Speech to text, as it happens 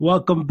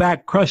Welcome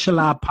back, Crush a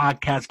Lot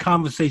Podcast.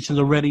 Conversations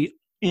already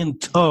in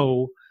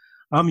tow.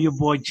 I'm your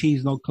boy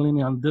Cheese. No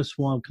Kalina on this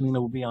one. Kalina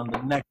will be on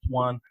the next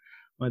one.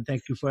 But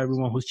thank you for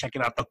everyone who's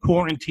checking out the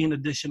quarantine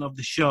edition of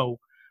the show.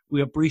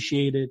 We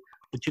appreciate it.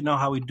 But you know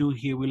how we do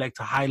here. We like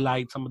to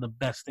highlight some of the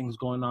best things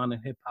going on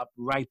in hip hop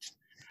right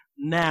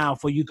now,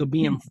 for you to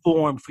be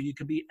informed, for you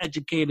to be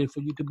educated, for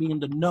you to be in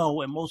the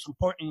know, and most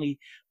importantly,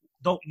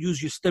 don't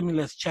use your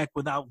stimulus check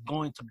without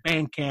going to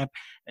Bandcamp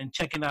and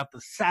checking out the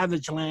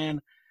Savage Land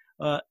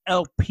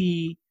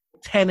LP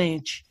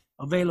 10-inch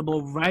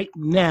available right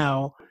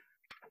now.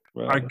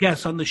 Right. Our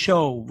guests on the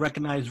show,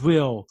 Recognize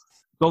Real,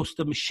 Ghost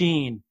the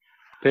Machine,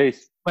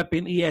 Peace,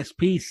 Weapon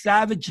ESP,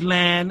 Savage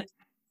Land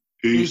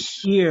is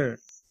here.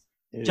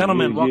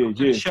 Gentlemen, welcome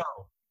to the show.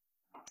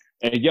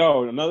 And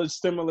yo, another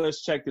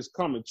stimulus check is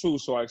coming too,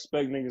 so I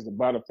expect niggas to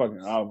buy the fucking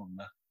album,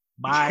 man.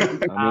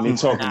 I mean, he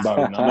talking about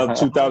it. Another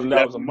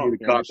 $2,000 a month.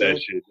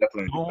 That shit.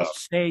 Definitely don't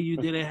say you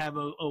didn't have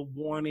a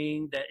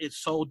warning that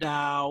it's sold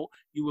out.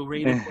 You were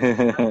rated for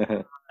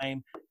the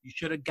time. You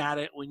should have got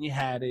it when you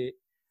had it.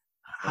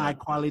 High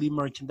quality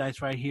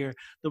merchandise right here.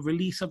 The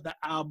release of the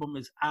album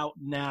is out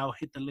now.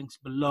 Hit the links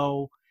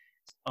below.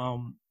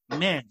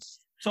 Man,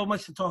 so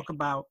much to talk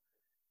about.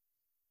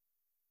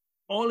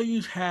 All of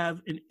you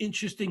have an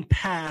interesting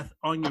path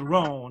on your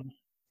own,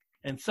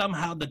 and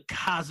somehow the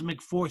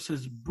cosmic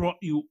forces brought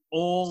you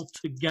all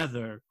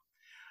together.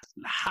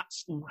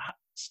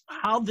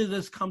 How did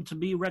this come to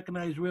be?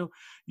 Recognize Real.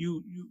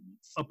 You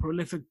a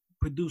prolific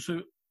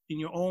producer in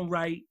your own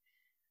right,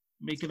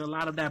 making a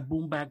lot of that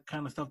boom bap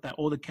kind of stuff that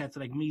all the cats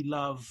like me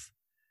love.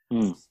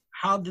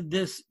 How did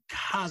this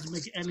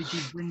cosmic energy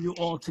bring you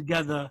all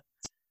together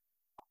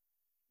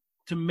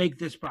to make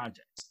this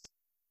project?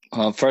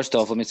 First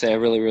off, let me say I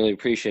really, really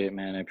appreciate it,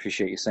 man. I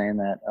appreciate you saying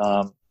that.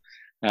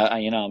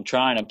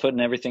 I'm putting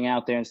everything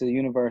out there into the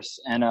universe.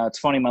 And it's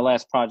funny, my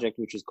last project,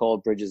 which was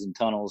called Bridges and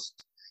Tunnels,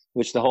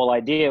 which the whole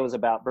idea was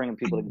about bringing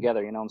people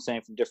together, you know what I'm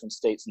saying, from different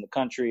states in the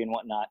country and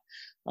whatnot,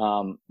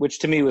 which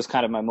to me was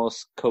kind of my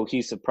most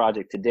cohesive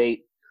project to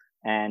date.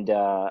 And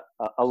a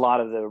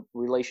lot of the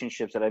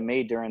relationships that I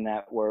made during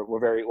that were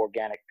very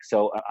organic.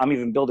 So I'm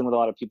even building with a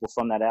lot of people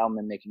from that album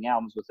and making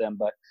albums with them.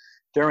 But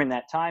during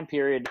that time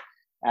period,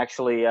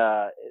 actually,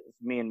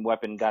 me and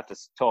Weapon got to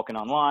talking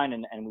online,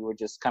 and we were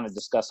just kind of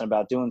discussing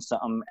about doing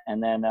something.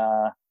 And then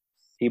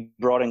he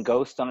brought in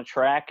Ghost on a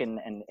track, and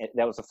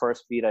that was the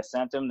first beat I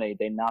sent him. They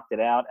knocked it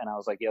out, and I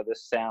was like, yo,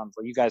 this sounds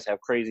like you guys have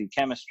crazy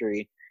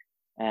chemistry.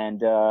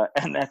 And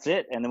that's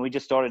it. And then we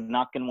just started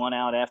knocking one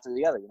out after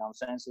the other, you know what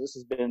I'm saying? So this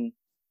has been,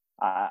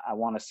 I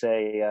want to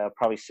say,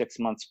 probably 6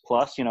 months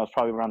plus. You know, it's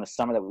probably around the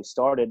summer that we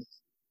started.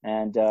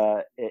 And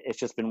it's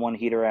just been one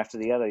heater after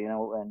the other, you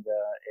know, and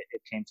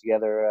it came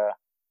together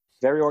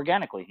very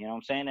organically, you know what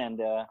I'm saying?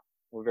 And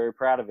we're very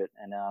proud of it.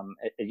 And,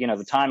 you know,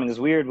 the timing is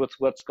weird with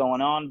what's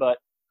going on, but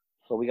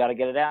we got to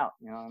get it out.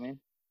 You know what I mean?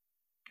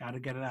 Got to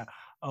get it out.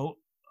 Oh,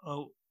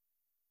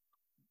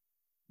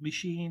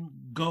 Machine,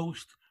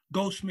 Ghost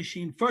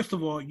Machine. First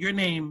of all, your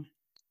name,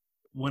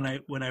 when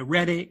I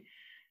read it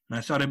and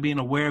I started being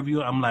aware of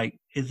you, I'm like,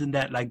 isn't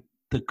that like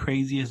the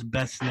craziest,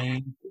 best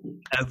name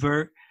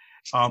ever?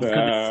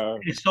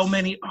 There's so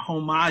many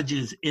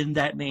homages in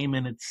that name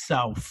in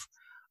itself.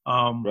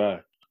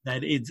 Right.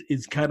 That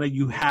it's kind of,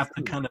 you have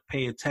to kind of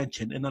pay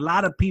attention. And a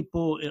lot of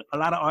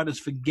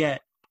artists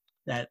forget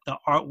that the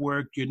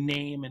artwork, your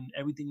name, and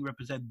everything you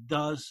represent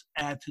does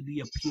add to the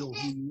appeal of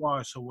who you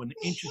are. So when the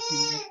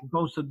interesting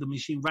Ghost of the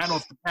Machine, right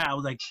off the bat, I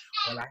was like,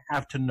 well, I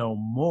have to know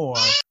more.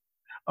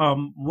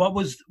 What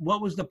was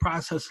the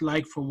process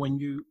like from when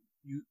you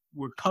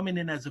were coming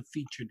in as a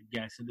featured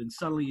guest, and then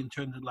suddenly in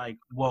terms of like,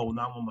 whoa,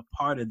 now I'm a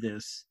part of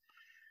this?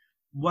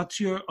 What's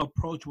your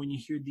approach when you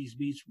hear these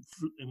beats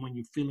and when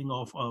you're feeling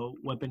off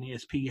Weapon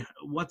ESP?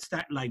 What's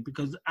that like?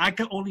 Because I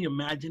can only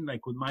imagine,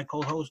 like with my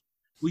co-host,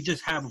 we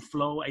just have a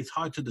flow. It's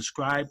hard to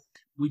describe.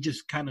 We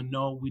just kind of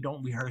know. We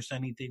don't rehearse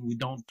anything. We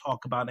don't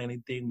talk about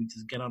anything. We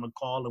just get on a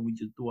call and we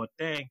just do our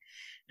thing,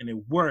 and it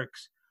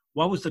works.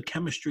 What was the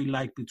chemistry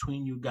like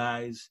between you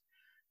guys,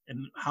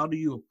 and how do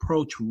you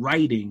approach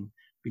writing?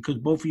 Because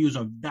both of you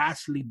are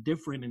vastly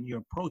different in your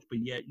approach, but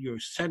yet you're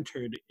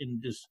centered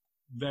in this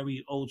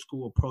very old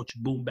school approach,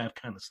 boom bap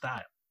kind of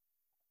style.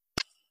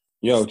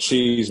 Yo,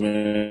 Cheese,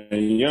 man,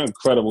 you're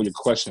incredible with your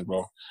question,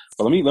 bro.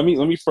 But let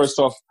me first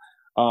off,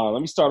 let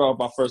me start off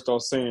by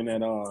saying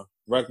that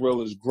Rec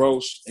Real is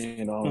gross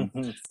and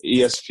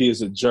ESP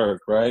is a jerk,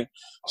 right?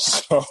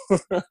 So,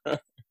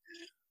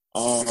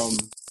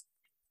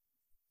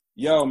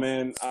 yo,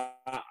 man,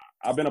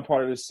 I've been a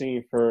part of this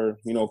scene for,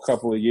 you know, a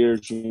couple of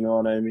years, you know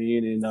what I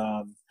mean?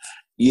 And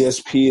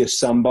ESP is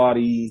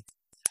somebody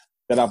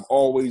that I've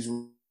always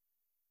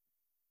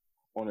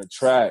on a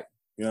track,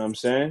 you know what I'm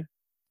saying?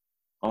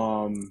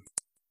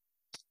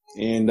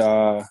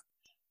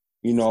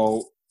 You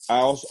know, I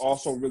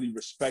also really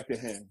respected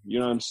him, you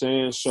know what I'm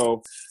saying?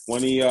 So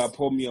when he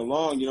pulled me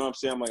along, you know what I'm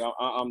saying? I'm like,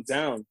 I'm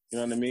down, you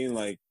know what I mean?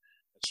 Like,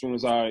 as soon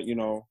as I, you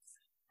know,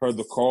 heard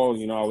the call,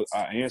 you know,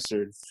 I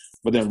answered.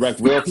 But then Rec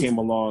Real came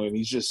along, and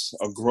he's just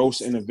a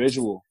gross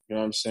individual. You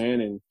know what I'm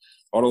saying? And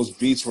all those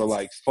beats were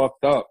like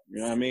fucked up. You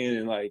know what I mean?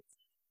 And like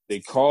they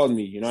called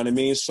me. You know what I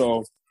mean?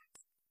 So,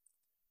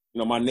 you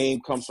know, my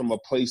name comes from a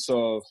place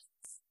of,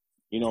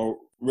 you know,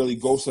 really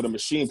Ghost of the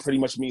Machine. Pretty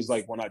much means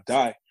like when I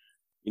die,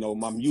 you know,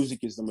 my music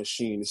is the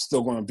machine. It's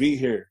still going to be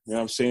here. You know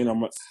what I'm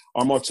saying?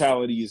 Our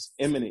mortality is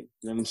imminent.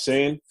 You know what I'm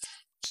saying?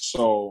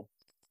 So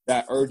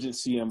that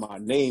urgency in my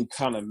name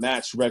kind of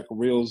matched Rec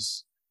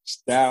Real's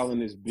style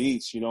and his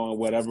beats, you know, and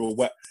whatever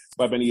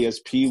Weapon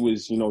ESP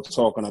was, you know,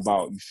 talking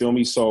about. You feel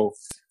me? So,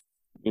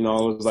 you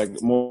know, it was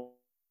like more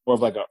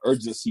of like an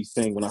urgency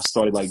thing when I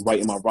started like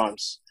writing my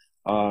rhymes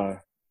to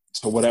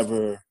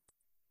whatever,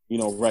 you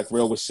know, Rec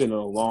Real was sending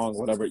along,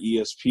 whatever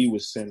ESP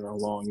was sending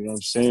along, you know what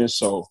I'm saying?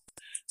 So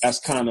that's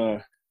kind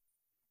of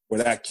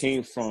where that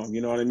came from,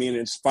 you know what I mean? It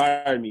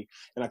inspired me.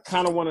 And I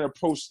kind of want to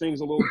approach things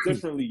a little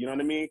differently, you know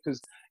what I mean?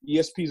 Because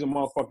ESP's a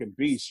motherfucking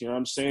beast, you know what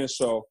I'm saying?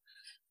 So,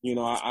 you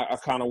know, I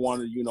kind of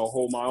wanted to, you know,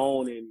 hold my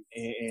own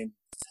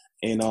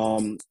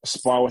and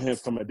spar with him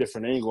from a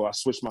different angle. I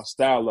switched my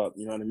style up,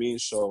 you know what I mean?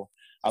 So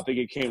I think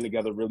it came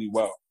together really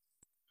well.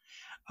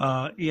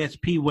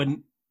 ESP,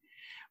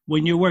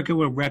 when you're working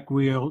with Rec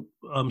Real,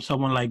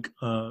 someone like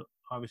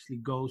obviously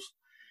Ghost,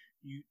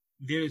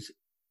 there's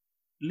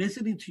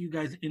listening to you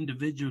guys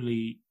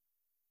individually.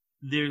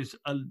 There's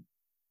an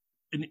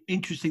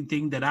interesting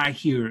thing that I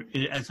hear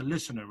as a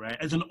listener, right?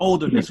 As an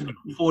older listener,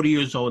 40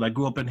 years old, I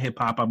grew up in hip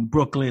hop. I'm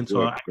Brooklyn,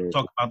 so I can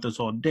talk about this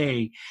all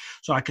day.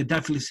 So I could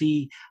definitely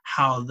see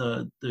how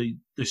the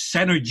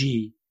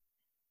synergy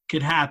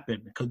could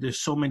happen because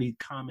there's so many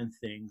common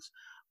things.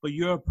 But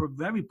you're a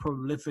very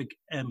prolific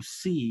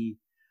MC,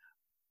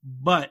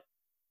 but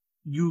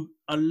you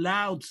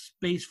allowed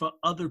space for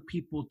other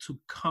people to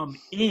come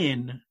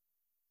in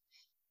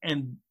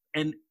and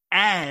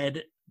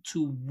add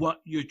to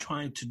what you're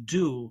trying to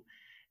do.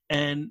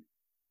 And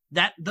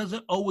that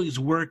doesn't always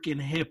work in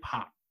hip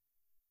hop.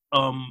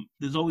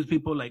 There's always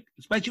people like,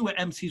 especially with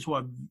MCs who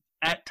are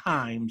at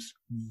times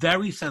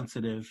very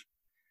sensitive,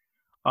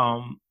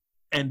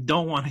 and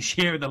don't want to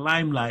share the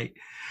limelight.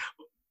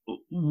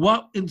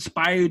 What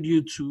inspired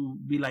you to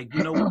be like,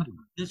 you know what,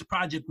 this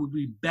project would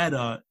be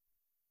better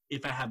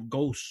if I have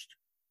Ghost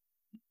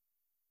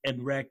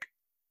and Rec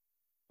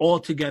all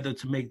together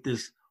to make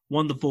this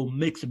wonderful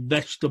mixed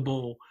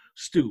vegetable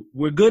stew?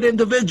 We're good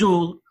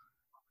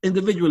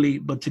individually,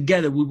 but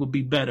together we will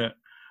be better.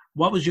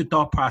 What was your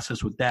thought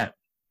process with that?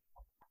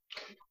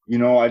 You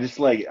know, I just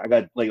I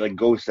got like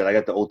Ghost said, I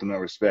got the ultimate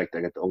respect.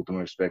 I got the ultimate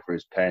respect for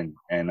his pen,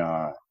 and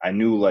I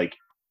knew like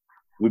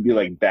we'd be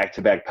like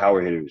back-to-back power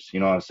hitters. You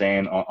know what I'm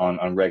saying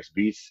on Rec's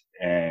beats,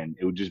 and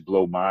it would just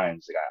blow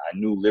minds. Like I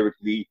knew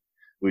lyrically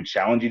we would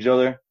challenge each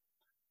other.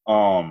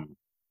 And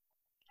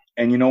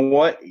you know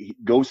what?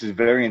 Ghost is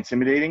very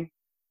intimidating,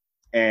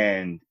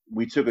 and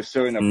we took a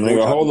certain approach.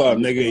 Nigga, hold up,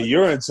 nigga.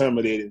 You're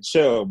intimidated.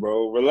 Chill,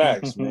 bro.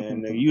 Relax,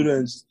 man. Nigga,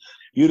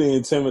 you the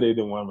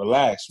intimidated one.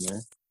 Relax,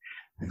 man.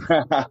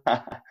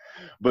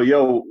 But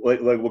yo,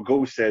 like what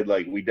Ghost said,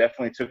 like we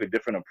definitely took a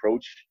different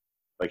approach.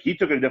 Like he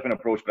took a different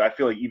approach, but I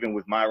feel like even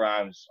with my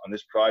rhymes on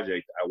this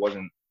project, I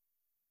wasn't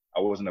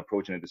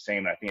approaching it the same.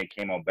 And I think it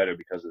came out better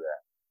because of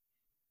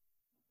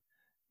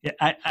that.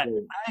 Yeah, I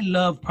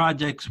love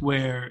projects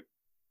where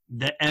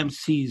the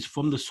MCs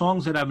from the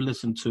songs that I've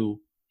listened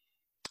to.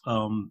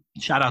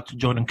 Shout out to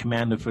Jordan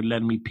Commander for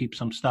letting me peep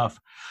some stuff.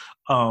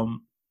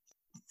 From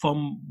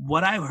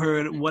what I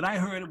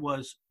heard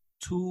was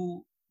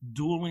two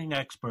dueling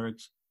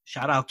experts.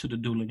 Shout out to the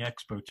dueling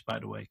experts, by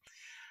the way.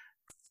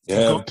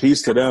 Yeah,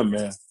 peace to them,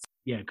 man.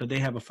 Yeah, because they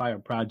have a fire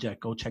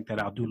project. Go check that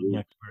out, dueling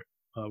expert,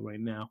 right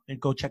now, and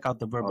go check out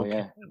the Verbal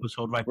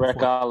episode right Rec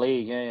before.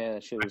 Ali, yeah,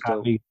 that shit was dope.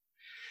 Ali.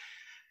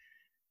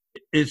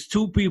 It's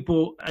two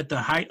people at the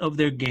height of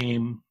their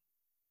game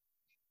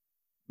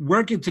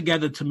working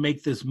together to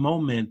make this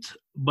moment,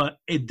 but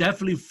it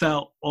definitely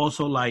felt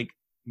also like,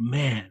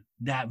 man,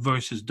 that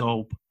verse is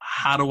dope.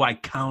 How do I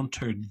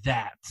counter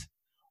that?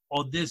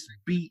 Or this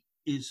beat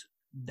is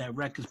that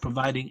Rec is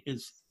providing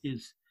is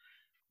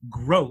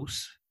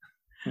gross.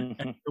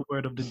 That's the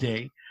word of the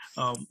day.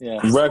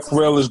 Rec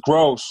Real is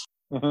gross.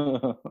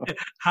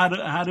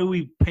 How do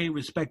we pay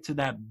respect to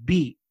that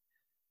beat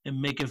and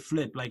make it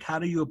flip? Like, how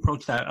do you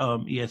approach that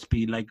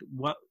ESP? Like,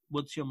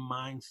 what's your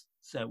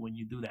mindset when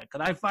you do that?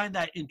 Because I find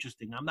that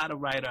interesting. I'm not a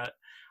writer.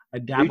 I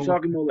dabble. Are you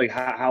talking about like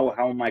how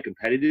am I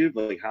competitive?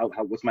 Like how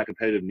what's my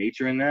competitive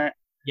nature in that?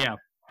 Yeah.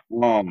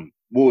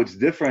 Well, it's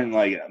different.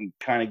 Like I'm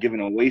kind of giving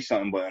away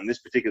something, but on this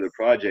particular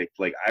project,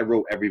 like I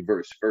wrote every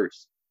verse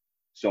first.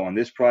 So on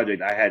this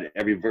project, I had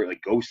every verse.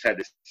 Like Ghost had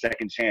the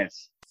second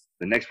chance.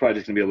 The next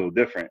project's gonna be a little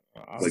different.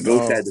 Like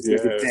Ghost had the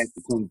second chance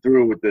to come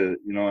through with the,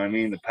 you know what I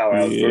mean, the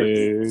powerhouse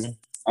verses.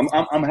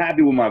 I'm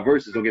happy with my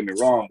verses. Don't get me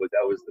wrong, but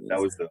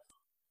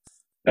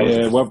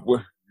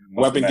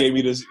Weapon gave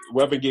me this.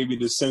 Weapon gave me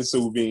the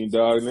sensu bean,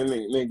 dog, and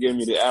then gave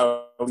me the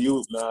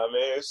alley-oop,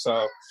 man.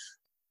 So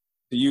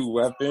to you,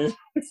 Weapon.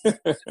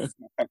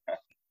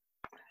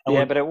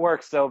 Yeah, but it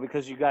works though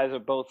because you guys are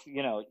both,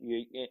 you know,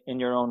 you in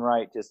your own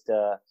right. Just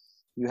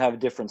you have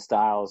different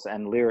styles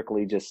and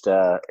lyrically, just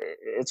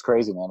it's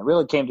crazy, man. It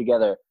really came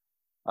together.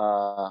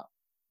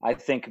 I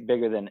think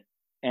bigger than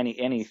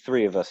any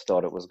three of us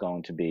thought it was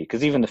going to be.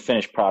 Because even the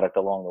finished product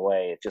along the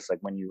way, it's just like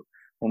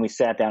when we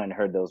sat down and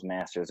heard those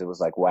masters, it was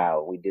like,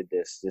 wow, we did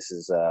this. This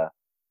is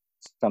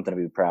something to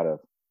be proud of.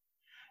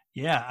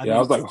 Yeah, I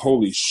was like,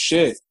 holy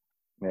shit.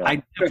 Yeah.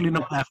 I definitely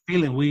know that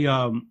feeling. We,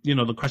 you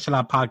know, the Question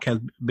Lab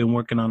podcast been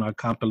working on our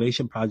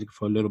compilation project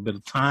for a little bit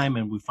of time,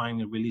 and we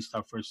finally released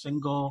our first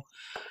single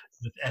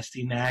with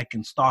SDNAC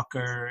and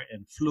Stalker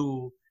and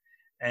Flu,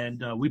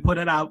 and we put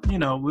it out. You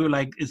know, we were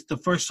like, it's the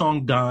first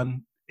song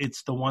done.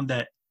 It's the one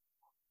that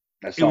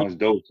song is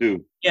dope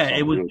too. Yeah,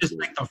 it was just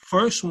like the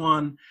first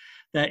one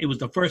that it was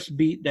the first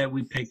beat that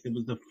we picked. It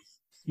was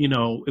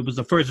it was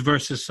the first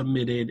verses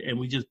submitted, and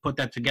we just put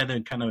that together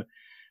and kind of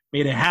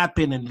made it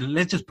happen, and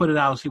let's just put it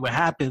out and see what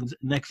happens.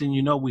 Next thing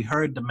you know, we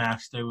heard the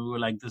master. We were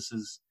like, this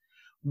is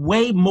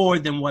way more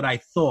than what I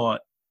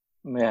thought.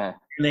 Yeah.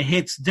 And it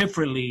hits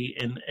differently.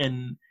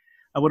 And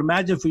I would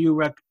imagine for you,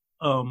 Rec,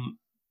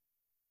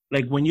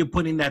 like when you're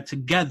putting that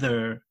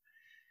together,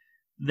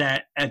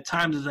 that at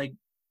times it's like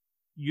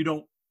you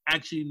don't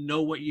actually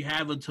know what you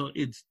have until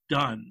it's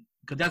done.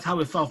 Because that's how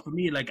it felt for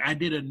me. Like I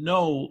didn't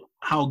know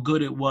how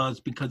good it was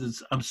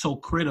because I'm so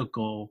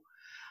critical.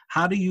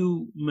 How do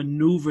you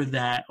maneuver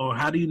that, or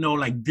how do you know,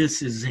 like,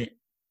 this is it?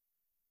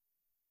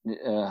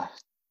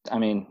 I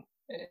mean...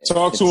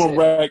 Talk to him,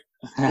 Rag.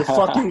 You're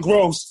fucking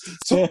gross.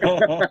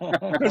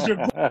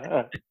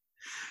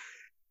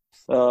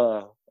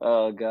 Oh,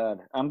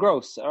 God. I'm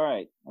gross. All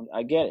right.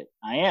 I get it.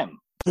 I am.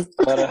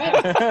 But,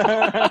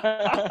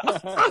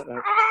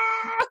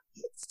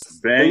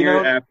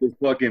 banger after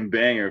fucking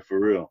banger, for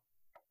real.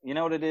 You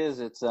know what it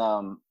is? It's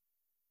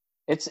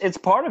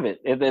part of it.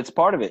 It's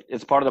part of it.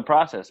 It's part of the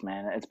process,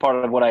 man. It's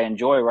part of what I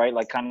enjoy, right?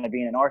 Like kind of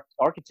being an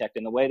architect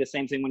in the way. The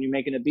same thing when you're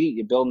making a beat.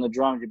 You're building the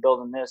drums. You're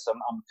building this.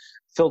 I'm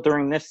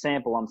filtering this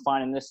sample. I'm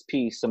finding this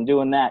piece. I'm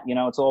doing that. You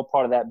know, it's all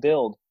part of that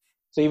build.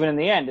 So even in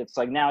the end, it's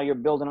like now you're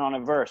building on a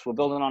verse. We're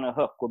building on a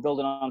hook. We're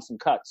building on some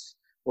cuts.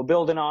 We're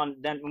building on,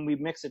 then when we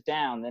mix it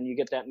down, then you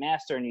get that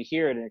master and you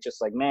hear it and it's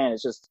just like, man,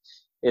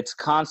 it's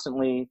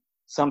constantly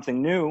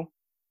something new.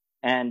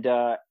 And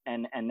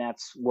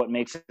that's what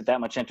makes it that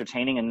much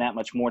entertaining and that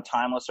much more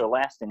timeless or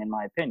lasting, in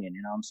my opinion.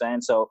 You know what I'm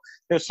saying? So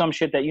there's some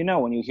shit that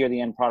when you hear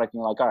the end product and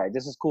you're like, all right,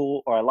 this is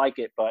cool, or I like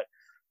it, but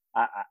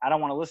I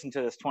don't want to listen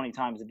to this 20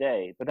 times a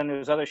day. But then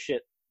there's other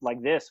shit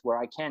like this where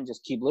I can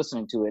just keep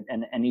listening to it,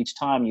 and each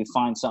time you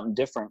find something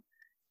different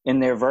in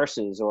their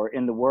verses or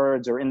in the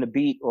words or in the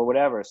beat or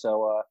whatever.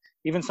 So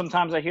even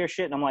sometimes I hear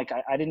shit and I'm like,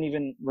 I didn't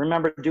even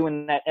remember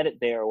doing that edit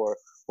there or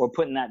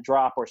putting that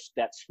drop or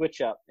that switch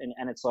up,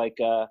 and it's like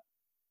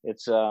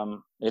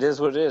it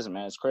is what it is,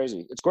 man. It's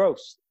crazy. It's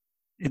gross.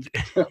 It's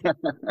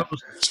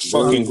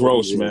fucking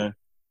gross, man.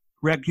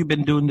 Rec, you've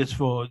been doing this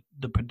for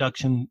the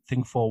production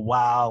thing for a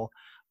while.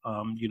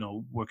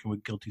 Working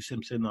with Guilty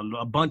Simpson,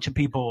 a bunch of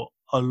people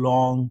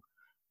along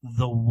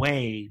the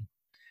way.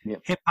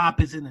 Yep. Hip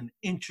hop is in an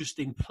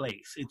interesting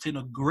place. It's in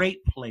a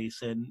great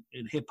place, and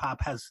hip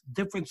hop has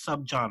different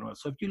subgenres.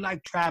 So if you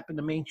like trap in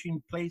the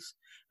mainstream place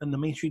and the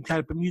mainstream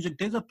type of music,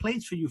 there's a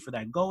place for you for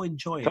that. Go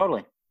enjoy it.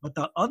 Totally. But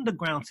the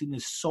underground scene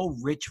is so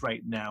rich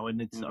right now,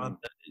 and it's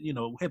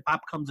hip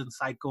hop comes in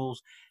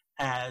cycles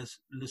as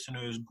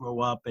listeners grow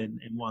up and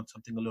want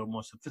something a little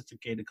more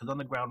sophisticated. Because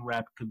underground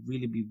rap could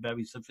really be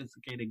very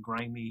sophisticated,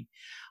 grimy,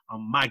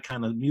 my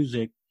kind of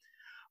music.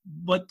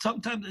 But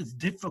sometimes it's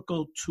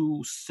difficult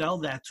to sell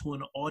that to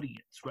an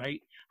audience, right?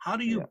 How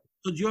do you?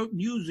 Because your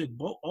music,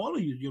 all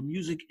of you, your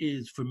music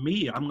is, for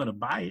me, I'm gonna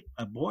buy it.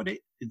 I bought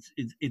it.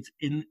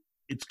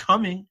 It's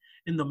coming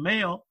in the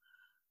mail.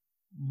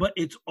 But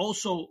it's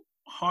also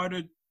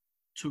harder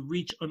to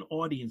reach an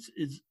audience.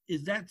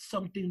 Is that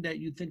something that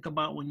you think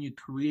about when you're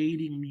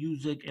creating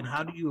music, and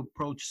how do you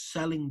approach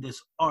selling this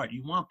art?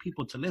 You want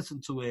people to listen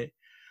to it,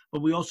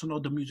 but we also know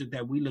the music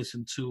that we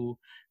listen to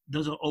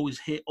doesn't always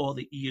hit all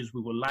the ears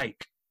we would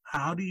like.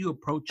 How do you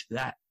approach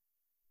that?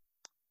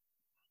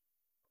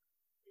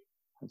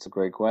 That's a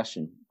great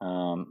question.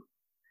 I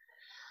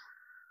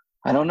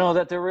don't know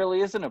that there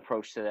really is an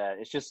approach to that.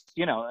 It's just,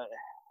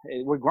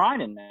 we're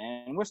grinding,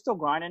 man. We're still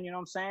grinding, you know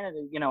what I'm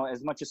saying?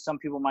 As much as some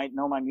people might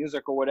know my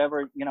music or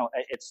whatever,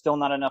 it's still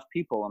not enough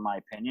people, in my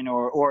opinion,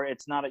 or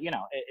it's not,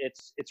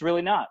 it's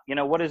really not.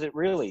 What is it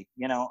really?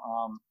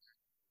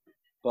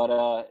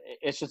 But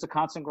it's just a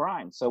constant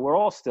grind. So we're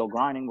all still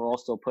grinding. We're all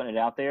still putting it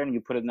out there, and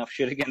you put enough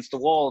shit against the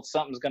wall,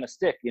 something's going to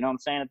stick. You know what I'm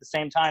saying? At the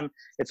same time,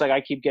 it's like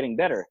I keep getting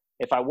better.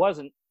 If I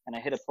wasn't, and I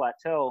hit a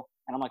plateau,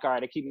 and I'm like, all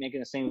right, I keep making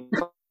the same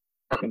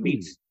fucking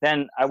beats,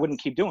 then I wouldn't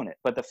keep doing it.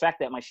 But the fact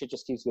that my shit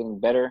just keeps getting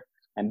better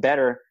and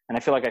better, and I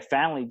feel like I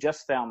finally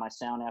just found my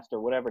sound after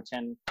whatever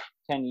 10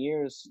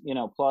 years,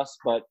 plus.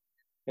 But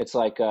it's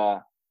like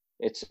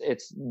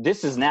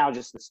this is now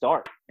just the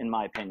start, in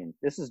my opinion.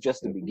 This is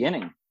just the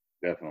beginning.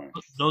 Definitely.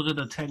 Those are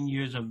the 10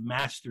 years of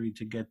mastery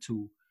to get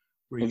to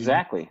where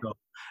exactly. you go.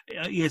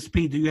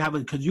 ESP, do you have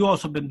it? Because you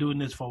also been doing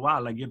this for a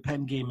while. Like your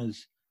pen game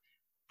is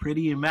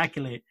pretty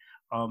immaculate,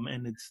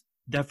 and it's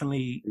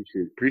definitely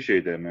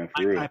appreciate that, man.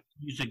 For real, type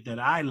of music that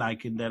I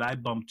like and that I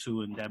bump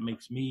to, and that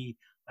makes me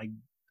like.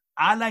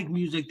 I like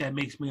music that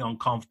makes me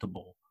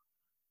uncomfortable.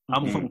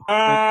 I'm from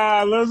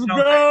let's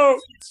go.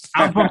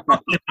 I'm from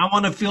Brooklyn. I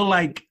want to feel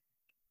like,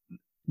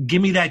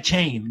 give me that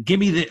chain. Give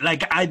me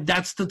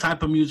that's the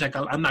type of music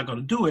I'm not going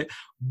to do it,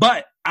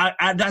 but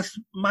I that's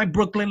my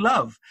Brooklyn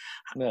love.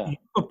 Yeah. You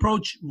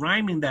approach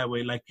rhyming that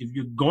way, like if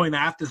you're going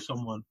after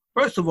someone.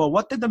 First of all,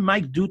 what did the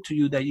mic do to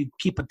you that you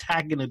keep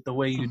attacking it the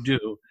way you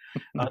do?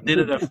 Did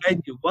it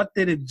offend you? What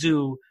did it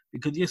do?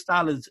 Because your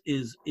style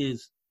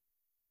is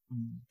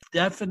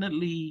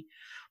definitely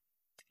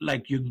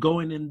like you're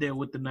going in there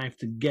with the knife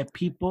to get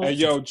people. Hey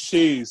yo,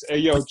 Cheese.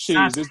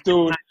 This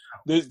dude.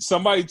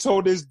 Somebody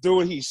told this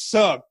dude he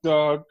sucked,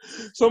 dog.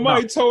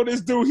 Somebody told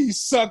this dude he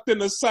sucked in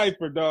the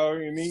cipher, dog,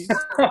 and he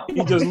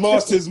just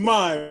lost his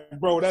mind,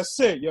 bro. That's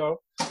it,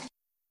 yo.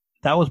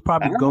 That was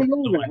probably I don't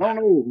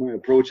know my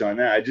approach on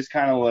that. I just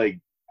kind of I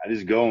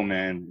just go,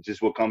 man. It's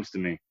just what comes to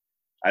me.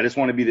 I just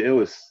want to be the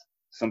illest.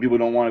 Some people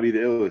don't want to be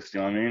the illest.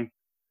 You know what I mean?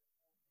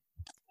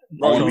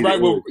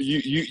 Bro,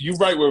 you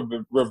right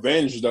with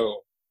revenge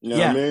though. You know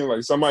what I mean?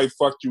 Like somebody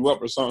fucked you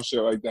up or some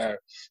shit like that.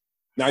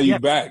 Now you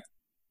back.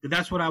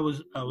 That's what I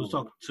was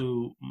talking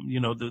to,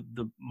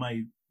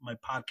 my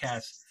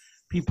podcast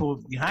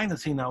people behind the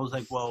scene. I was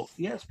like, well,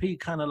 ESP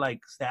kind of like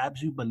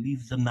stabs you, but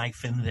leaves the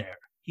knife in there.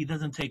 He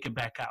doesn't take it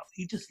back out.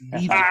 He just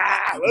leaves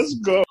it. Let's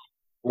go.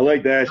 I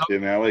like that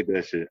shit, man. I like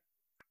that shit.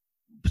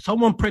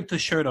 Someone print a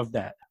shirt of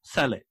that.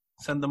 Sell it.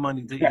 Send the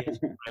money to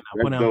ESP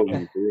right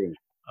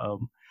now.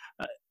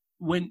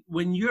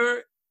 When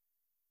you're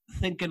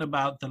thinking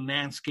about the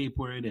landscape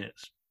where it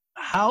is,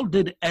 how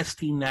did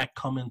STNAC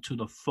come into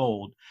the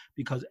fold?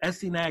 Because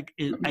STNAC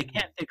is, I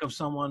can't think of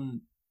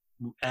someone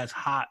as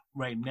hot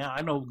right now.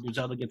 I know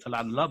Griselda gets a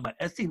lot of love, but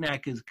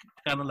STNAC is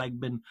kind of like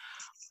been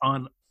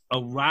on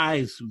a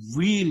rise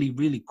really,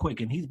 really quick,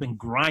 and he's been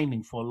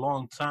grinding for a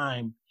long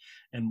time.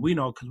 And we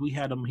know because we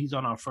had him; he's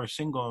on our first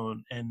single.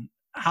 And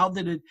how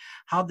did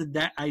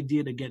that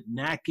idea to get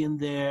Knack in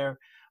there,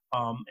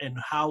 and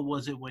how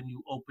was it when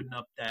you opened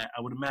up that?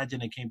 I would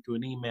imagine it came through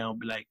an email,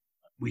 be like,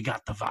 "We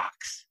got the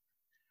Vox,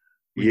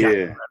 we got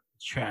the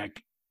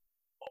track."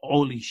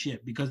 Holy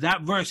shit! Because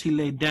that verse he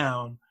laid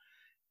down,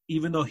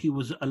 even though he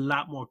was a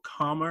lot more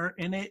calmer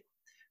in it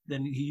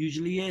than he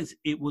usually is,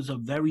 it was a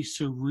very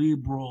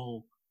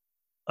cerebral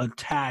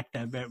attack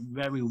that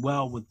very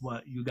well with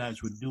what you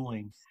guys were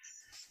doing.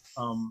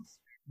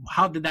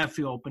 How did that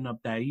feel? Open up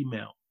that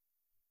email.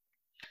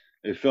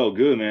 It felt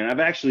good, man.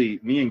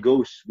 Me and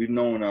Ghost, we've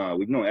known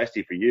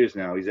Esty for years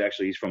now.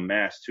 He's from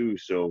Mass too,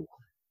 so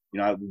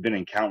I've been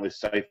in countless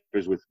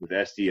ciphers with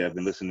Esty. I've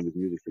been listening to his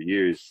music for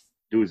years.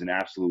 Dude's an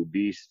absolute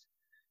beast,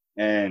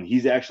 and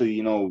he's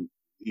actually,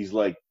 he's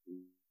like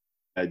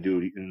that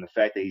dude. And the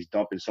fact that he's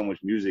dumping so much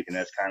music and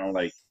that's kind of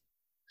like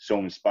so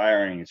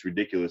inspiring, it's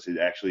ridiculous. It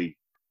actually,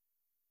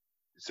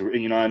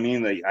 you know what I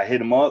mean? Like I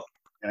hit him up,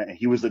 and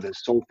he was like the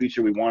sole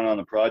feature we wanted on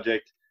the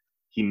project.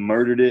 He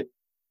murdered it.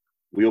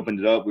 We opened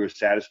it up. We were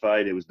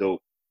satisfied. It was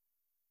dope.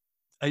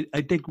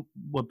 I think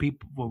what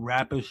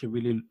rappers should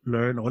really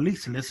learn, or at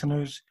least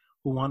listeners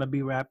who want to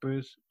be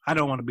rappers. I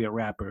don't want to be a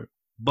rapper,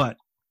 but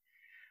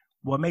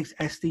what makes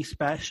SD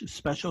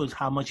special is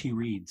how much he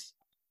reads.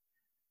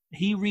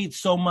 He reads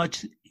so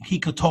much, he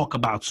could talk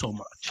about so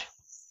much.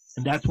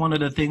 And that's one of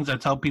the things I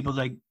tell people,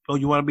 like, oh,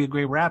 you want to be a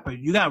great rapper?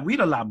 You got to read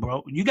a lot,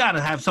 bro. You got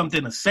to have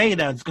something to say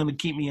that's going to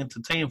keep me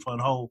entertained for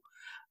a whole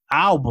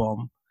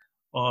album.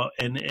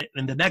 And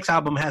the next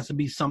album has to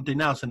be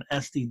something else, and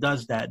SD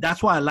does that.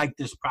 That's why I like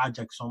this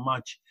project so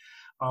much.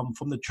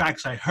 From the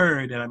tracks I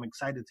heard, and I'm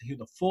excited to hear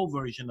the full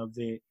version of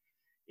it,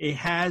 it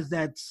has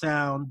that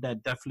sound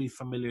that definitely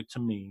familiar to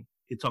me.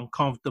 It's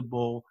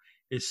uncomfortable.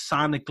 It's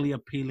sonically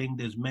appealing.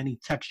 There's many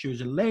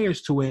textures and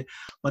layers to it.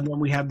 But then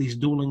we have these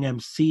dueling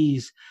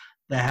MCs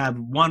that have,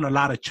 one, a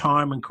lot of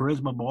charm and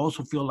charisma, but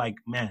also feel like,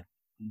 man,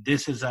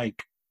 this is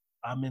like,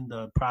 I'm in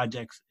the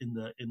projects, in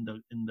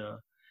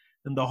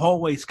the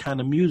hallways kind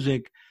of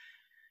music.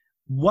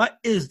 What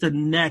is the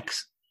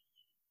next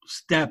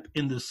step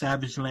in the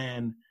Savage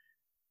Land,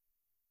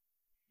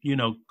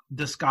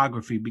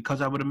 discography?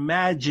 Because I would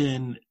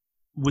imagine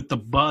with the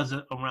buzz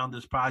around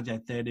this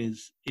project that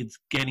it's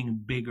getting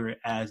bigger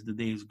as the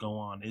days go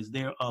on. Is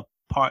there a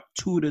part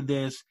 2 to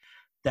this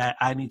that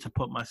I need to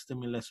put my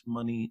stimulus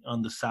money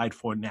on the side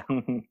for now?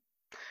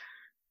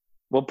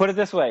 Well, put it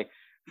this way.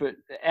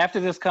 After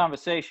this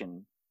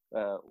conversation,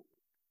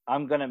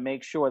 I'm going to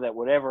make sure that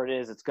whatever it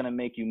is, it's going to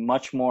make you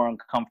much more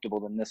uncomfortable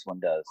than this one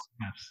does.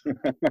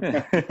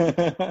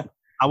 Yes.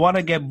 I want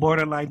to get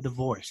borderline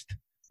divorced.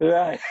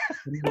 Right.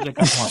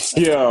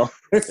 Yeah.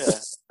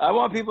 I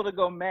want people to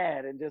go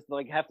mad and just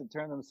like have to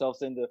turn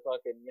themselves into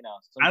fucking,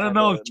 I don't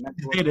know if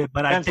you did it,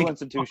 but I think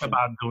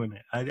about doing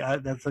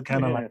it. That's the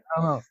kind of like,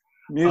 I don't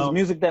know.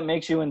 Music that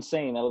makes you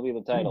insane. That'll be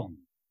the title.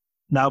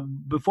 Now,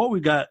 before we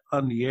got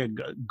on the air,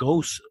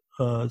 Ghost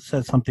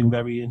said something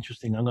very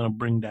interesting. I'm going to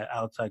bring that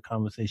outside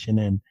conversation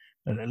in.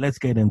 Let's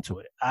get into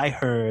it. I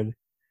heard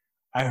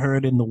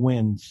in the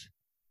winds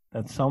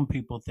that some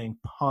people think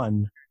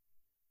Pun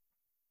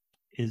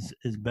is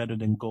better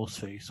than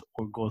Ghostface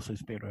or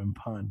Ghostface better than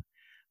Pun.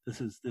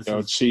 This is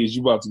Cheese,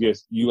 you about to get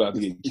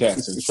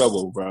cats in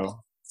trouble, bro.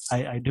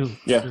 I do.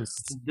 Yeah. I do.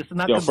 This is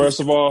not first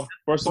of all,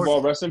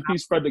 rest in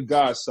peace, Fred the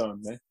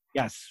Godson, man.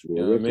 Yes. You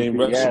know what I mean?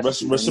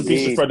 Rest in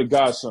peace to Fred the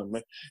Godson,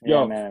 man.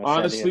 Yo, man,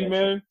 honestly,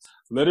 man,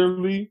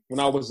 literally, when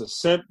I was a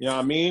simp, you know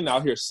what I mean?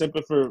 Out here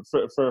simping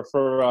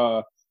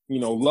for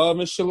love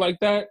and shit like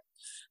that.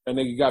 That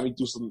nigga got me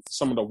through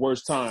some of the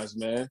worst times,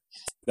 man.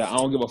 That I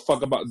don't give a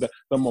fuck about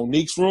the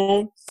Monique's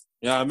room.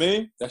 You know what I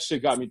mean? That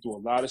shit got me through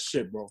a lot of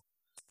shit, bro. You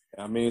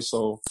know what I mean?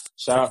 So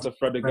shout out to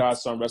Fred the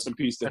Godson. Rest in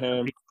peace to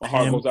him. My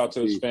heart goes out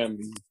to his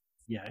family.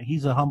 Yeah,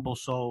 he's a humble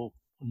soul,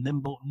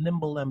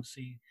 nimble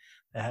MC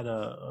that had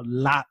a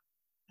lot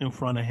in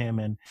front of him,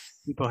 and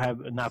people have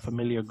not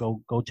familiar,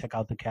 go check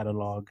out the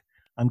catalog.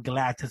 I'm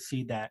glad to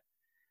see that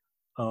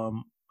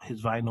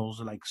his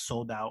vinyls like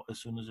sold out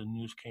as soon as the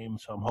news came,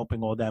 so I'm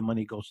hoping all that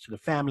money goes to the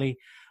family.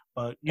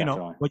 But you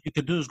know what you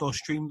could do is go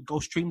stream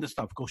the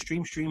stuff, go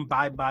stream,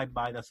 buy.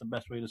 That's the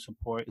best way to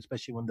support,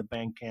 especially when the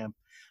Bandcamp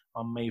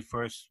on May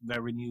 1st,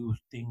 very new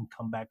thing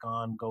come back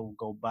on.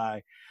 Go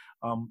buy.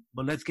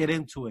 But let's get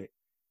into it.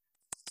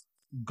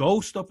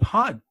 Ghost or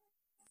Pun?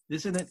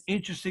 This is an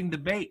interesting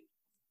debate.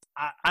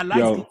 I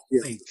like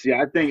this debate. See,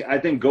 I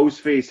think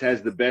Ghostface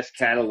has the best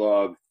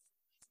catalog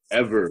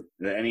ever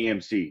than any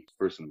MC,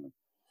 personally.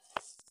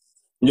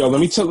 Yo, let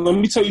me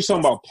tell you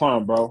something about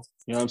Pun, bro.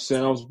 You know what I'm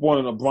saying? I was born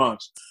in the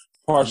Bronx,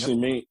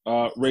 partially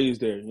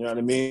raised there. You know what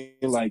I mean?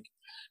 Like,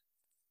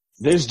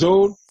 this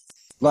dude,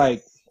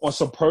 like, on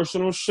some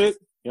personal shit,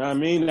 you know what I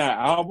mean? That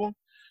album.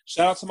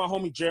 Shout out to my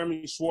homie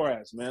Jeremy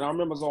Suarez, man. I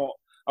remember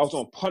I was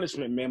on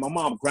punishment, man. My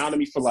mom grounded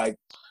me for like,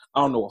 I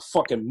don't know, a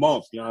fucking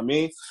month. You know what I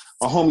mean?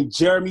 My homie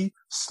Jeremy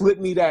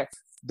slipped me that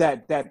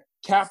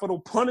capital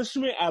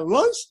punishment at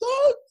lunch,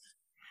 dog.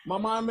 My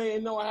mom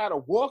didn't know I had a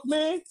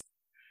Walkman. It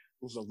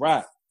was a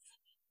wrap.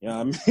 You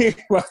know what I mean?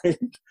 Like,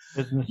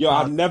 yo,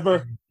 I've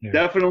never.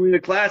 Definitely a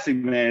classic,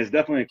 man. It's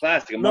definitely a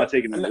classic. I'm not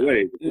taking it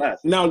away. It's a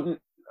classic.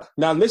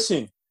 Now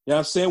listen. You know what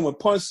I'm saying? When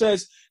Pun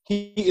says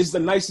he is the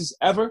nicest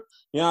ever,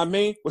 you know what I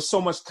mean? With so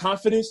much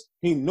confidence,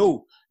 he knew. You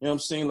know what I'm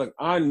saying? Like,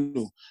 I knew.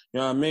 You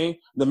know what I mean?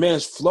 The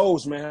man's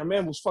flows, man. The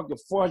man was fucking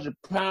 400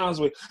 pounds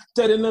with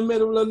dead in the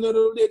middle of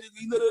little, we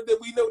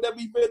know that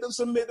we made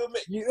some middle.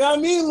 You know what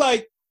I mean?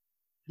 Like,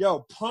 yo,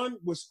 Pun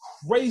was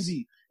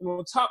crazy. And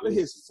on top of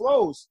his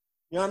flows,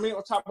 you know what I mean?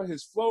 On top of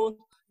his flows,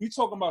 you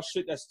talking about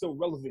shit that's still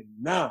relevant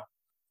now.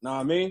 You know what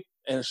I mean?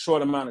 In a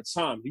short amount of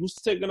time. He was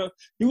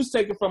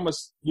taken from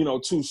us,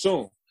 too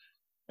soon.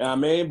 You know what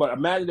I mean? But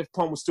imagine if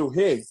Pun was still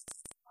here.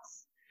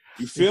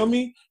 You feel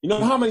me? You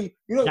know how many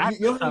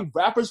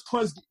rappers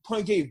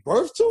Pun gave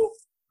birth to?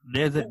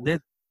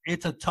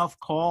 It's a tough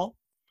call.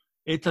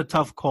 It's a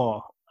tough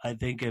call. I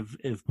think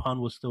if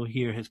Pun was still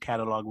here, his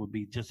catalog would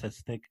be just as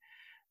thick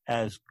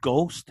as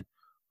Ghost.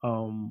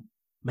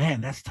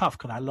 Man, that's tough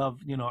because I love,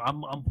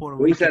 I'm Puerto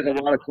Rican. Ghost has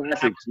a lot of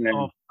classics,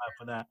 man.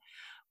 For that.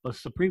 But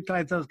Supreme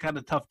Clientele is kind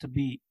of tough to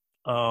beat.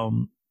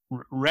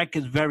 Rec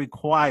is very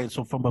quiet,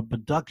 so from a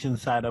production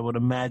side, I would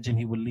imagine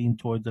he would lean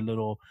towards a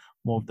little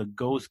more of the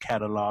Ghost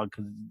catalog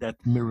because that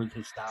mirrors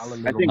his style a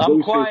little.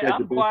 I'm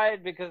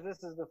quiet because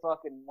this is the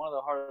fucking one of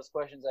the hardest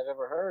questions I've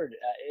ever heard.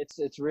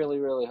 It's really,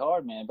 really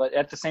hard, man. But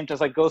at the same time,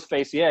 it's like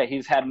Ghostface, yeah,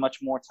 he's had much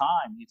more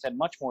time. He has a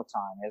much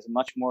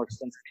more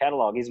extensive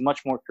catalog. He's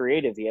much more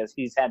creative.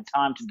 He's had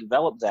time to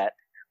develop that,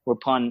 where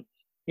Pun,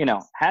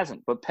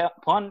 hasn't. But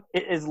Pun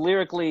is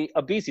lyrically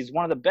a beast. He's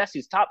one of the best.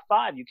 He's top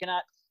 5. You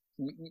cannot.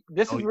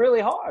 This is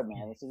really hard,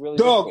 man. This is really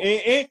dog,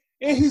 and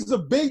he's a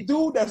big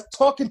dude that's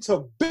talking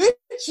to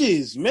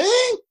bitches, man.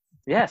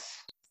 Yes,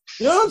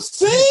 you know what I'm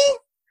saying.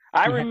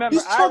 I remember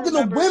he's talking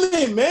to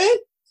women, man.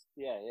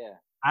 Yeah.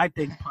 I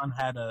think Pun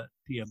had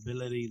the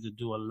ability to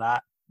do a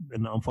lot,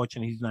 and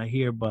unfortunately, he's not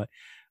here. But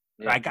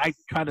like, I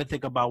try to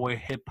think about where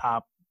hip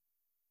hop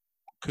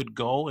could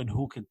go and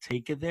who could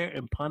take it there,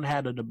 and Pun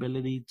had an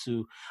ability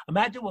to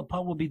imagine what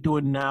Pun will be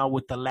doing now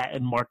with the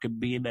Latin market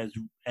being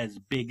as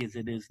big as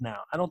it is now.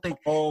 I don't think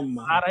a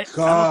lot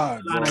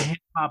of hip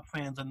hop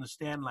fans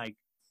understand, like,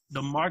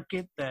 the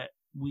market that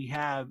we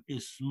have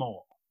is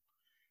small.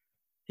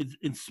 It's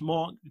in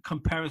small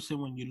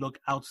comparison when you look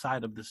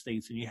outside of the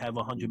States and you have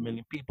 100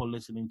 million people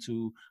listening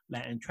to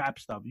Latin trap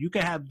stuff. You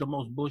can have the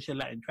most bullshit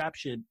Latin trap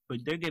shit, but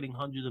they're getting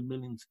hundreds of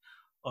millions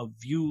of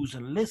views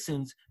and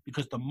listens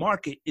because the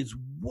market is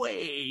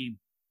way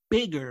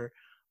bigger.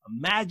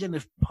 Imagine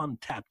if Pun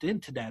tapped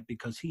into that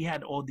because he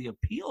had all the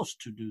appeals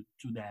to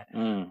that.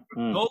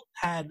 Ghost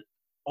had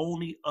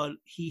only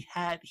he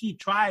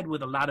tried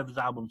with a lot of his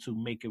albums to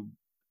make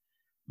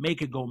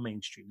it go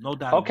mainstream. No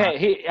doubt.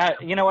 Okay,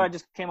 you know what? I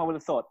just came up with a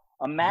thought.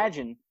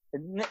 Imagine,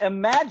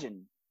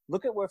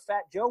 look at where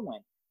Fat Joe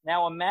went.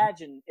 Now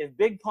imagine if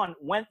Big Pun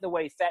went the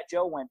way Fat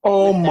Joe went.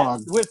 Oh my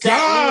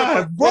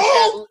God,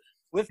 bro!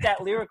 with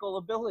that lyrical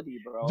ability,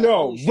 bro. Yo,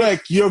 Holy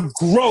Rec, shit. you're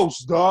gross,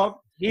 dog.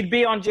 He'd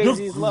be on You're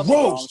Jay-Z's level,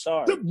 bro. I'm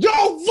sorry.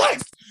 Yo,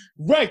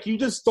 Rec, you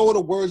just stole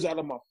the words out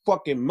of my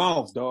fucking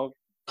mouth, dog.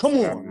 Come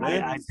on,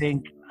 man. I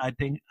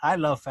think I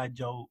love Fat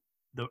Joe,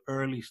 the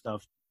early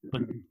stuff,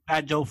 but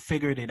Fat Joe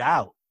figured it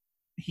out.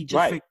 He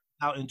just figured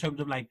it out in terms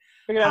of like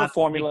figured out a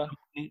formula.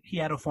 He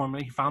had a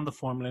formula. He found the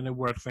formula and it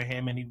worked for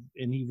him, and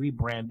he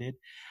rebranded.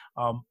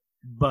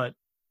 But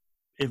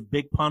if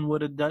Big Pun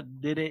would have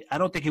did it, I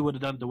don't think he would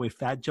have done it the way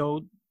Fat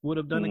Joe would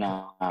have done it.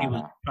 He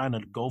was trying to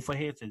go for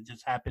hits. It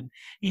just happened.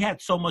 He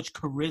had so much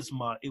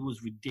charisma. It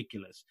was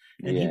ridiculous.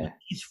 And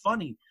he's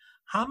funny.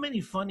 How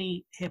many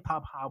funny hip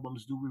hop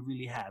albums do we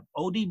really have?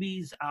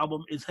 ODB's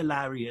album is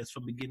hilarious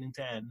from beginning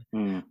to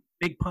end.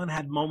 Big Pun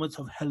had moments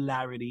of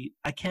hilarity.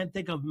 I can't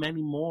think of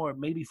many more.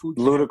 Maybe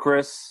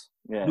Ludacris.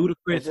 Yeah.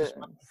 Ludacris.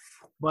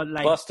 But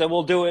like Busta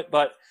will do it,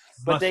 but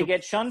they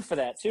get shunned for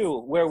that too.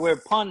 Where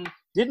Pun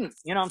didn't.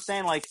 You know what I'm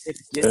saying? Like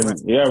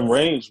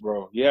range,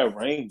 bro. Yeah,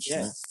 range.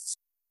 Yeah. Man.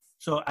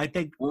 So I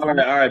think. All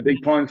right.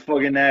 Big Pun's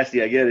fucking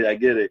nasty. I get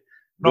it.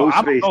 No,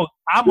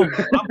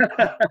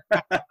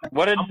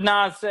 what did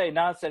Nas say?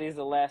 Nas said he's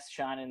the last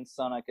shining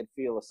sun I could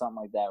feel, or something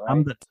like that,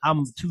 right?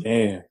 I'm too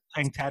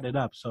tank tatted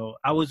up. So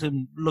I was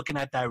looking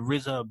at that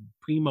RZA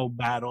Primo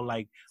battle,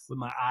 like with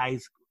my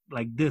eyes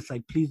like this,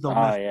 like please don't.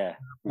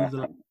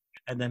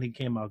 And then he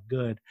came out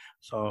good,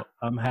 so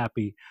I'm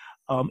happy.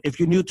 If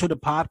you're new to the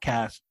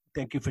podcast,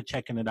 thank you for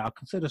checking it out.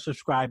 Consider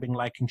subscribing,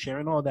 liking,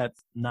 sharing, all that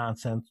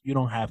nonsense. You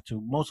don't have to.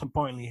 Most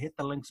importantly, hit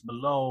the links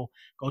below.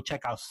 Go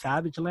check out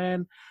Savage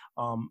Land.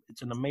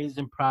 It's an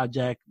amazing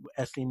project.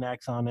 SD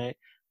Nax on it.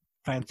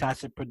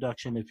 Fantastic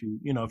production. If you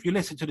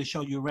listen to the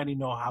show, you already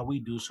know how we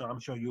do. So I'm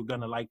sure you're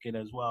gonna like it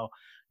as well.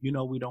 You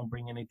know, we don't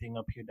bring anything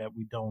up here that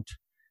we don't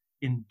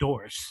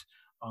endorse.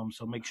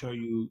 So make sure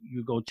you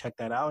go check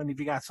that out. And if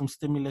you got some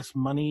stimulus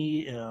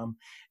money,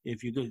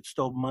 if you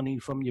stole money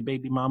from your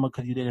baby mama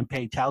because you didn't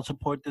pay child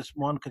support this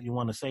month because you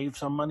want to save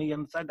some money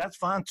on the side, that's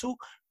fine too.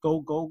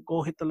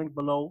 Go hit the link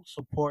below.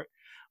 Support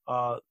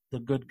the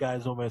good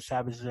guys over at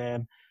Savage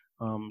Land.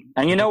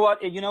 And you know what?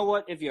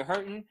 If you're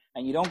hurting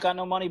and you don't got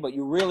no money, but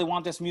you really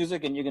want this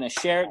music and you're going to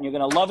share it and you're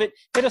going to love it,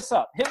 hit us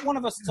up. Hit one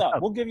of us up.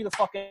 We'll give you the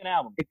fucking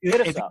album. Hit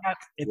us up.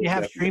 If you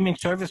have streaming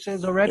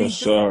services already,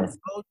 go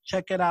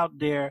check it out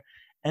there.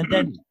 And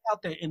then check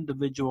out their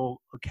individual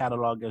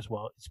catalog as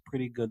well. It's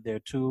pretty good there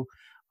too.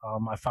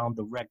 I found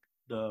the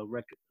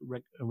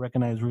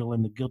Recognize Real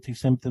and the Guilty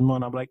Simpson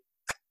one. I'm like,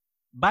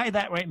 buy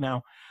that right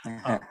now.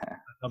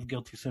 Of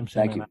Guilty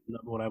Simpson. Thank you. I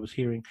love what I was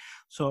hearing.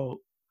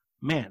 So,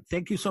 man,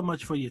 thank you so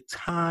much for your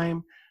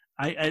time.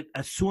 I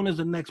as soon as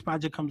the next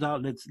project comes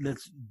out,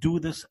 let's do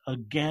this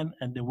again,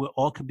 and then we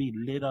all could be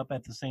lit up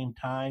at the same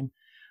time.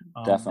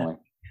 Definitely.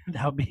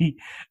 That'll be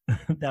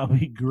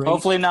great.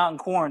 Hopefully not in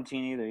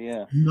quarantine either.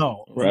 Yeah.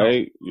 No.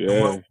 Right.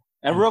 Yeah.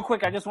 And real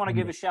quick, I just want to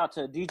give a shout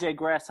to DJ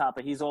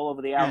Grasshopper. He's all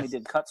over the album. He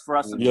did cuts for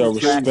us. Yeah,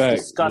 respect.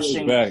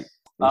 Disgusting. Respect.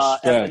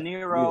 Evan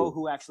Nero,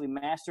 who actually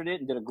mastered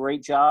it and did a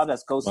great job.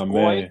 That's Ghost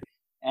Boy.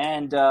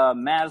 And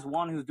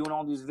Maz1, who's doing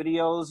all these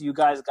videos. You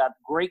guys got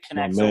great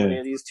connects over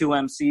there. These two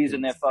MCs,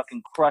 and they're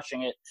fucking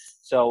crushing it.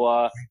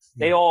 So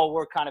they all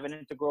were kind of an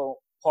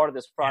integral part of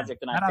this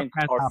project, and I think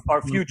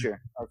our future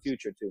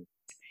too.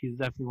 He's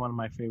definitely one of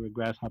my favorite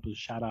Grasshoppers.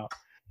 Shout out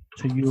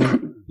to you.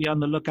 Be on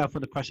the lookout for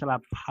the Crush A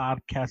Lot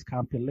podcast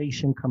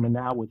compilation coming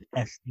out with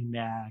SD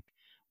Nax.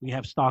 We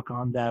have Stock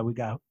on that. We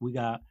got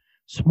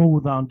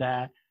Smooth on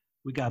that.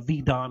 We got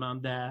V-Don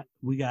on that.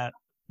 We got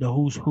the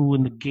Who's Who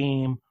in the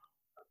game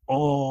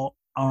all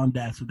on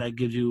that. So that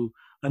gives you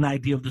an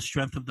idea of the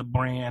strength of the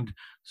brand.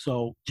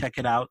 So check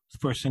it out.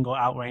 First single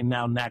out right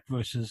now, Nax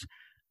versus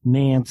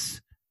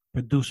Nance,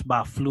 produced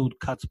by Flute,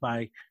 cuts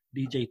by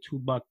DJ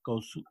Tubuck.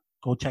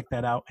 Go check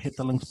that out. Hit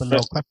the links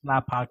below. Crush A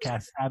Lot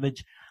podcast,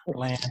 Savage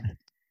Land.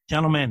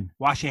 Gentlemen,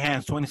 wash your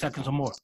hands. 20 seconds or more.